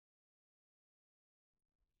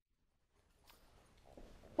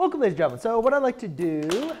Welcome, ladies and gentlemen. So what I'd like to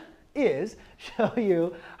do is show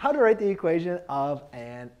you how to write the equation of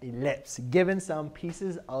an ellipse, given some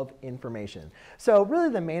pieces of information. So really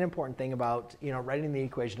the main important thing about writing the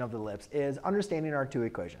equation of the ellipse is understanding our two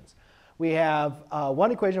equations. We have one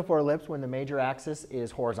equation for ellipse when the major axis is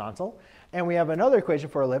horizontal, and we have another equation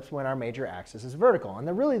for ellipse when our major axis is vertical.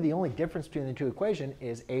 And really the only difference between the two equations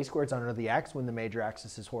is a squared is under the x when the major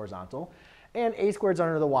axis is horizontal, and a squared is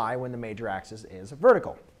under the y when the major axis is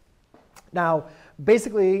vertical. Now,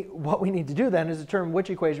 basically, what we need to do then is determine which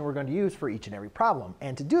equation we're going to use for each and every problem.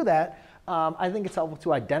 And to do that, I think it's helpful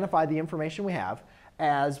to identify the information we have,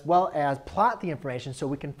 as well as plot the information so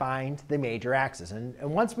we can find the major axis. And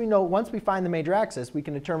once we find the major axis, we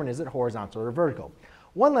can determine is it horizontal or vertical.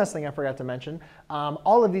 One last thing I forgot to mention,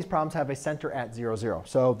 all of these problems have a center at 0, 0.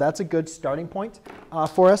 So that's a good starting point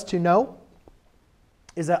for us to know,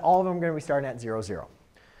 is that all of them are going to be starting at 0, 0.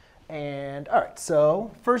 And all right,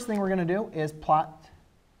 so first thing we're going to do is plot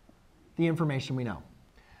the information we know.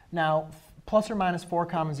 Now, plus or minus 4,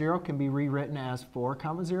 0 can be rewritten as 4,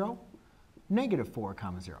 0, negative 4,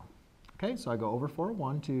 0. OK, so I go over 4,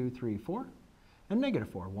 1, 2, 3, 4, and negative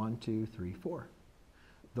 4, 1, 2, 3, 4.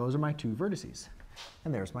 Those are my two vertices.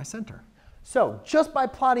 And there's my center. So just by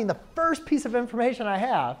plotting the first piece of information I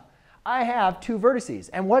have two vertices.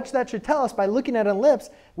 And what that should tell us by looking at an ellipse,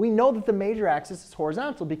 we know that the major axis is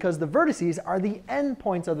horizontal because the vertices are the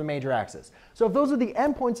endpoints of the major axis. So if those are the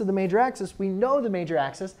endpoints of the major axis, we know the major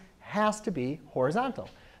axis has to be horizontal.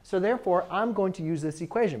 So therefore, I'm going to use this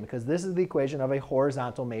equation because this is the equation of a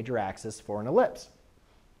horizontal major axis for an ellipse.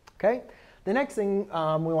 Okay? The next thing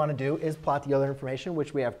we want to do is plot the other information,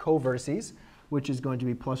 which we have co-vertices, which is going to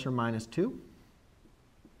be plus or minus 2.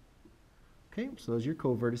 OK, so those are your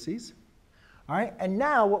co-vertices. All right, and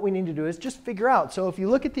now what we need to do is just figure out. So if you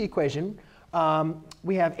look at the equation,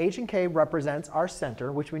 we have h and k represents our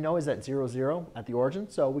center, which we know is at 0, 0 at the origin.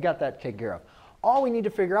 So we got that taken care of. All we need to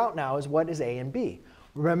figure out now is what is a and b.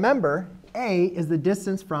 Remember, a is the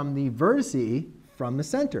distance from the vertice from the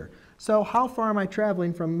center. So how far am I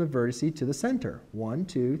traveling from the vertice to the center? 1,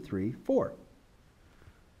 2, 3, 4.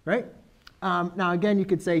 Right? Now, again, you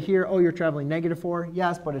could say here, oh, you're traveling negative 4.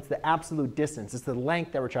 Yes, but it's the absolute distance. It's the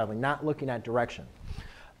length that we're traveling, not looking at direction.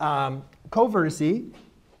 Co-vertice,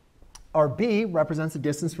 or b, represents the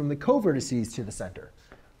distance from the co-vertices to the center.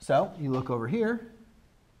 So you look over here,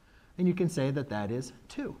 and you can say that that is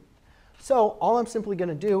 2. So all I'm simply going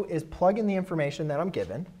to do is plug in the information that I'm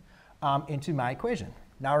given into my equation.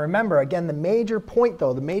 Now, remember, again, the major point,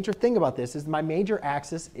 though, the major thing about this is my major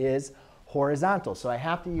axis is horizontal. So I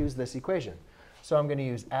have to use this equation. So I'm going to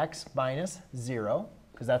use x minus 0,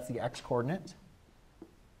 because that's the x coordinate,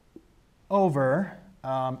 over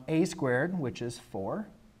a squared, which is 4,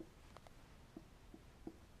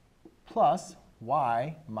 plus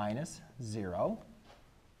y minus 0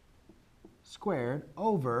 squared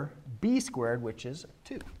over b squared, which is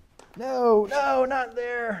 2. No, no, not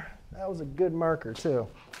there. That was a good marker, too.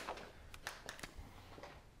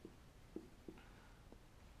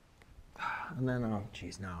 And then, oh,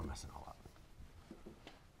 geez, now I'm messing all up.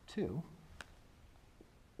 2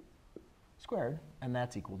 squared, and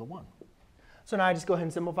that's equal to 1. So now I just go ahead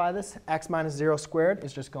and simplify this. X minus 0 squared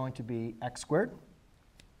is just going to be x squared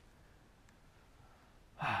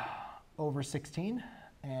over 16.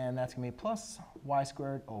 And that's going to be plus y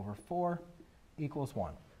squared over 4 equals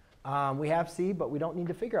 1. We have c, but we don't need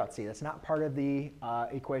to figure out c. That's not part of the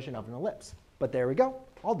equation of an ellipse. But there we go.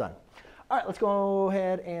 All done. All right, let's go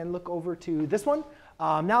ahead and look over to this one.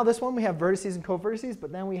 Now this one, we have vertices and co-vertices, but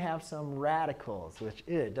then we have some radicals, which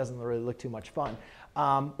doesn't really look too much fun.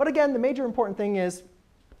 But again, the major important thing is,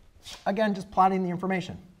 again, just plotting the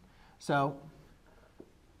information. So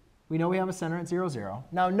we know we have a center at 0, 0.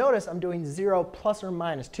 Now notice I'm doing 0 plus or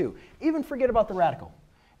minus 2. Even forget about the radical.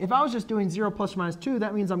 If I was just doing 0 plus or minus 2,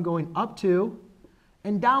 that means I'm going up 2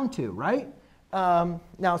 and down 2, right?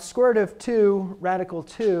 Now square root of 2, radical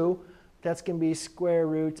 2, that's going to be square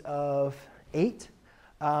root of 8,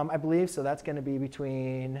 I believe. So that's going to be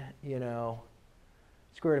between,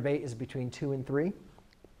 square root of 8 is between 2 and 3.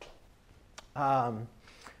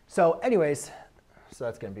 So anyways, so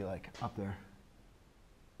that's going to be like up there.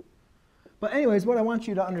 But anyways, what I want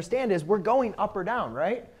you to understand is we're going up or down,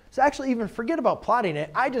 right? So actually, even forget about plotting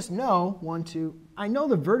it. I just know, I know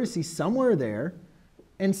the vertices somewhere there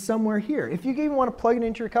and somewhere here. If you even want to plug it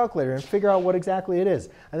into your calculator and figure out what exactly it is,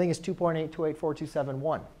 I think it's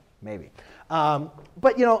 2.8284271, maybe.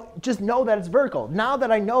 But just know that it's vertical. Now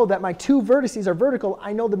that I know that my two vertices are vertical,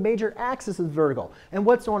 I know the major axis is vertical. And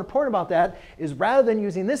what's so important about that is rather than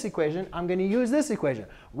using this equation, I'm going to use this equation.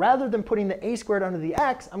 Rather than putting the a squared under the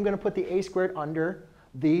x, I'm going to put the a squared under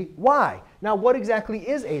the y. Now, what exactly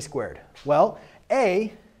is a squared? Well, we'll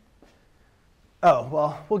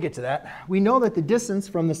get to that. We know that the distance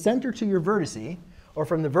from the center to your vertice, or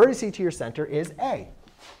from the vertice to your center, is a.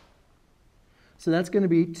 So that's going to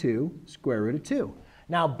be 2 square root of 2.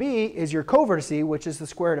 Now, b is your co-vertice, which is the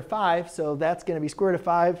square root of 5. So that's going to be square root of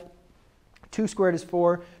 5. 2 squared is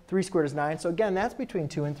 4. 3 squared is 9. So again, that's between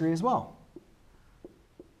 2 and 3 as well.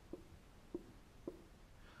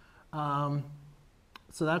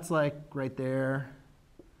 So that's like right there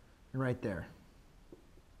and right there.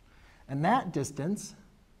 And that distance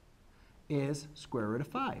is square root of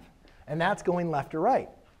 5. And that's going left or right.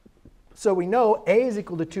 So we know a is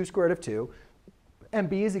equal to 2 square root of 2, and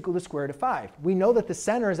b is equal to square root of 5. We know that the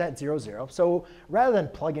center is at 0, 0. So rather than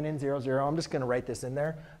plugging in 0, 0, I'm just going to write this in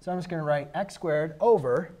there. So I'm just going to write x squared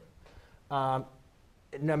over, now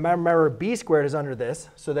remember, b squared is under this.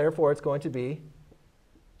 So therefore, it's going to be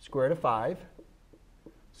square root of 5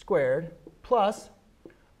 squared plus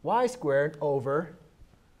y squared over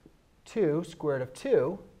 2 square root of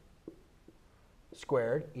 2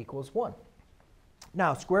 squared equals 1.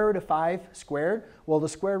 Now, square root of 5 squared, well, the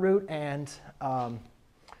square root and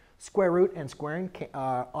squaring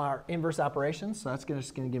are inverse operations. So that's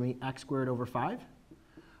just going to give me x squared over 5.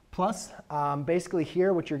 Plus, basically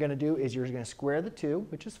here, what you're going to do is you're going to square the 2,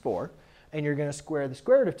 which is 4. And you're going to square the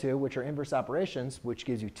square root of 2, which are inverse operations, which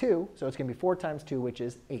gives you 2. So it's going to be 4 times 2, which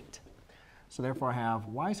is 8. So therefore, I have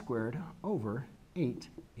y squared over 8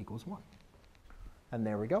 equals 1. And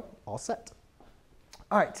there we go, all set.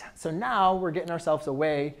 All right, so now we're getting ourselves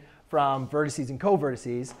away from vertices and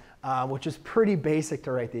co-vertices, which is pretty basic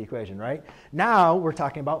to write the equation, right? Now we're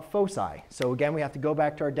talking about foci. So again, we have to go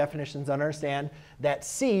back to our definitions and understand that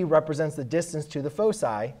c represents the distance to the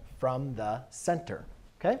foci from the center,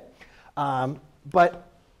 okay? But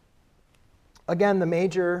again, the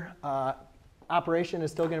major operation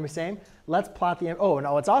is still going to be the same. Let's plot the, oh,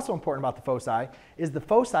 no, what's also important about the foci is the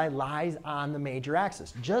foci lies on the major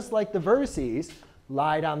axis. Just like the vertices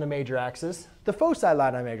lied on the major axis, the foci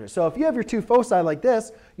lied on the major. So if you have your two foci like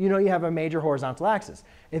this, you know you have a major horizontal axis.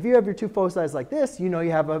 If you have your two foci like this, you know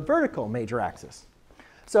you have a vertical major axis.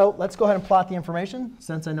 So let's go ahead and plot the information.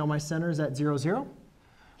 Since I know my center is at 0, 0.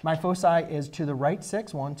 My foci is to the right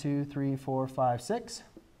 6, 1, 2, 3, 4, 5, 6.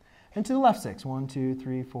 And to the left 6, 1, 2,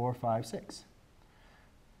 3, 4, 5, 6.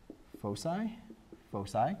 Foci,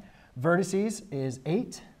 foci. Vertices is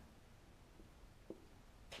 8.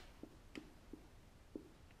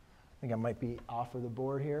 I think I might be off of the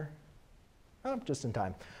board here. Oh, just in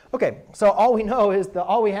time. OK, so all we know is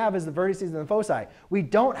all we have is the vertices and the foci. We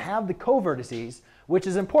don't have the co-vertices, which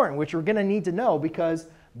is important, which we're going to need to know because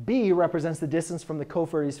b represents the distance from the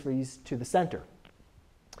co-vertices to the center.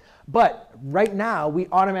 But right now, we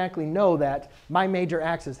automatically know that my major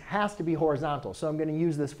axis has to be horizontal. So I'm going to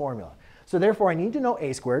use this formula. So therefore, I need to know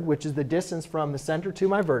a squared, which is the distance from the center to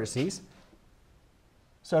my vertices.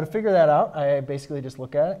 So to figure that out, I basically just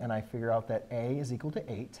look at it, and I figure out that a is equal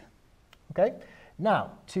to 8. Okay?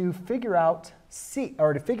 Now, to figure out c,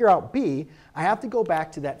 or to figure out b, I have to go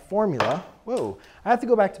back to that formula. Whoa. I have to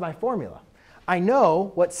go back to my formula. I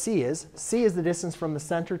know what c is. C is the distance from the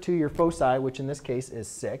center to your foci, which in this case is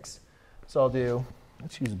 6. So I'll do,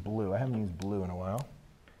 let's use blue. I haven't used blue in a while.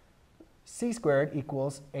 C squared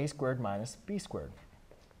equals a squared minus b squared.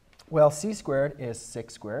 Well, c squared is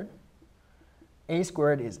 6 squared. A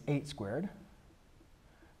squared is 8 squared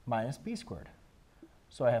minus b squared.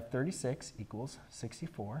 So I have 36 equals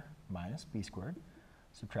 64 minus b squared.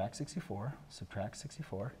 Subtract 64, subtract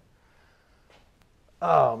 64.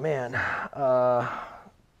 Oh, man.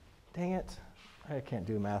 Dang it. I can't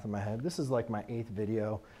do math in my head. This is like my 8th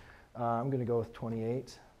video. I'm going to go with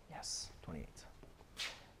 28. Yes, 28.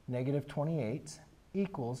 Negative 28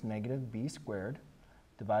 equals negative b squared.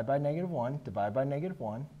 Divide by negative 1, divide by negative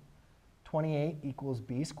 1. 28 equals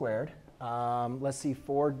b squared. Let's see,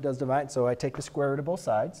 4 does divide, so I take the square root of both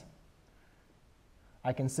sides.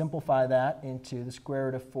 I can simplify that into the square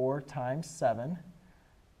root of 4 times 7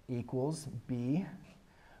 equals b,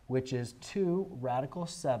 which is 2 radical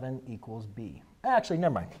 7 equals b. Actually,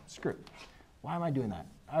 never mind. Screw it. Why am I doing that?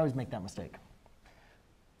 I always make that mistake.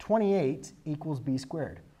 28 equals b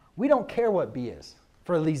squared. We don't care what b is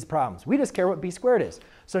for these problems. We just care what b squared is.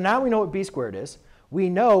 So now we know what b squared is. We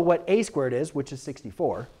know what a squared is, which is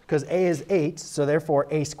 64, because a is 8, so therefore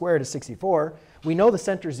a squared is 64. We know the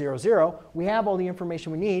center is 0, 0. We have all the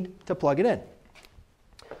information we need to plug it in.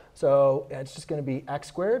 So it's just going to be x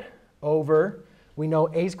squared over, we know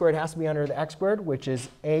a squared has to be under the x squared, which is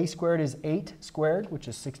a squared is 8 squared, which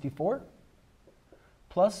is 64,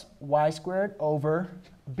 plus y squared over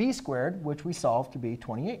b squared, which we solved to be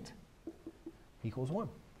 28. equals 1.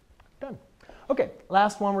 Done. OK,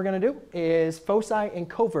 last one we're going to do is foci and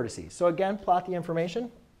co-vertices. So again, plot the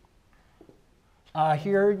information.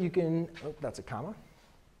 Here you can, oh, that's a comma.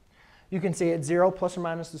 You can see it's 0 plus or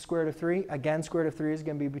minus the square root of 3. Again, square root of 3 is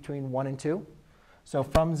going to be between 1 and 2. So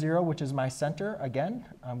from 0, which is my center, again,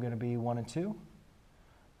 I'm going to be 1 and 2.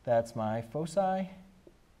 That's my foci.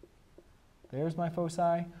 There's my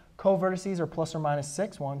foci. Co-vertices are plus or minus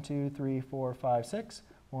 6. 1, 2, 3, 4, 5, 6.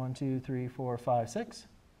 1, 2, 3, 4, 5, 6.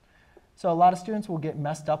 So a lot of students will get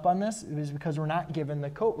messed up on this is because we're not given the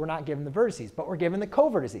vertices, but we're given the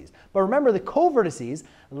co-vertices. But remember, the co-vertices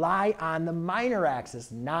lie on the minor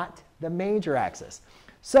axis, not the major axis.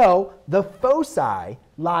 So the foci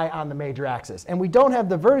lie on the major axis. And we don't have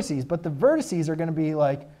the vertices, but the vertices are going to be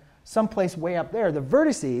like someplace way up there. The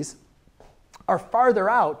vertices are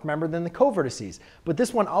farther out, remember, than the co-vertices. But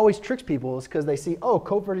this one always tricks people is because they see, oh,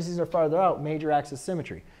 co-vertices are farther out, major axis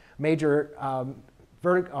symmetry, major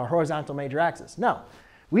horizontal major axis. No,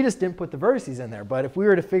 we just didn't put the vertices in there. But if we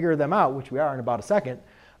were to figure them out, which we are in about a second,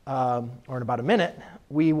 or in about a minute,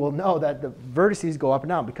 we will know that the vertices go up and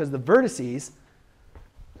down because the vertices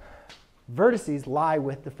lie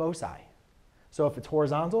with the foci. So if it's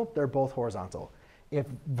horizontal, they're both horizontal. If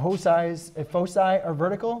foci are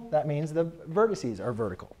vertical, that means the vertices are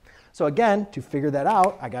vertical. So again, to figure that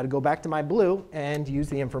out, I got to go back to my blue and use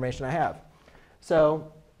the information I have.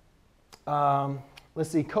 So let's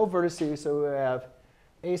see, co-vertices. So we have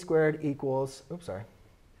a squared equals,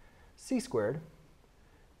 c squared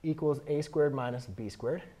equals a squared minus b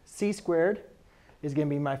squared. C squared is going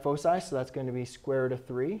to be my foci, so that's going to be square root of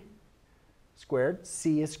 3 squared.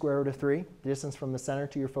 C is square root of 3. The distance from the center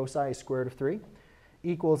to your foci is square root of 3.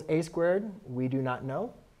 Equals a squared, we do not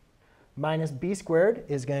know. Minus b squared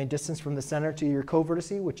is going to distance from the center to your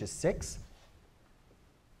co-vertice, which is 6.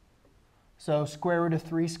 So square root of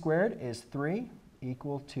 3 squared is 3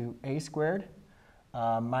 equal to a squared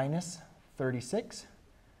minus 36.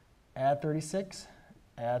 Add 36,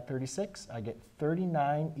 add 36. I get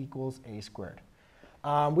 39 equals a squared.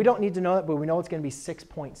 We don't need to know that, but we know it's going to be 6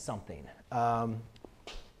 point something.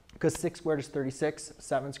 Because 6 squared is 36,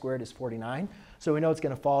 7 squared is 49. So we know it's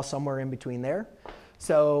going to fall somewhere in between there.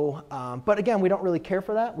 So, but again, we don't really care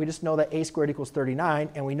for that. We just know that a squared equals 39.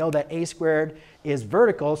 And we know that a squared is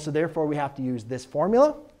vertical. So therefore, we have to use this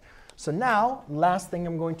formula. So now, last thing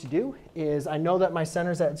I'm going to do is I know that my center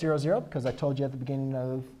is at 0, 0, because I told you at the beginning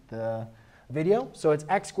of the video. So it's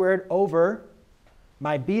x squared over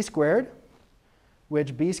my b squared,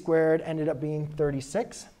 which b squared ended up being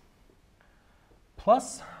 36,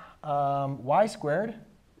 plus y squared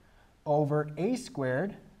over a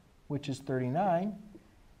squared, which is 39,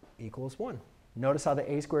 equals 1. Notice how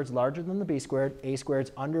the a squared is larger than the b squared. A squared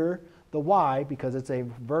is under the y because it's a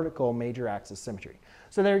vertical major axis symmetry.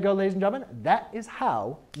 So there you go, ladies and gentlemen. That is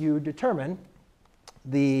how you determine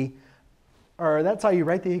that's how you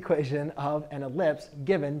write the equation of an ellipse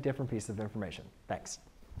given different pieces of information. Thanks.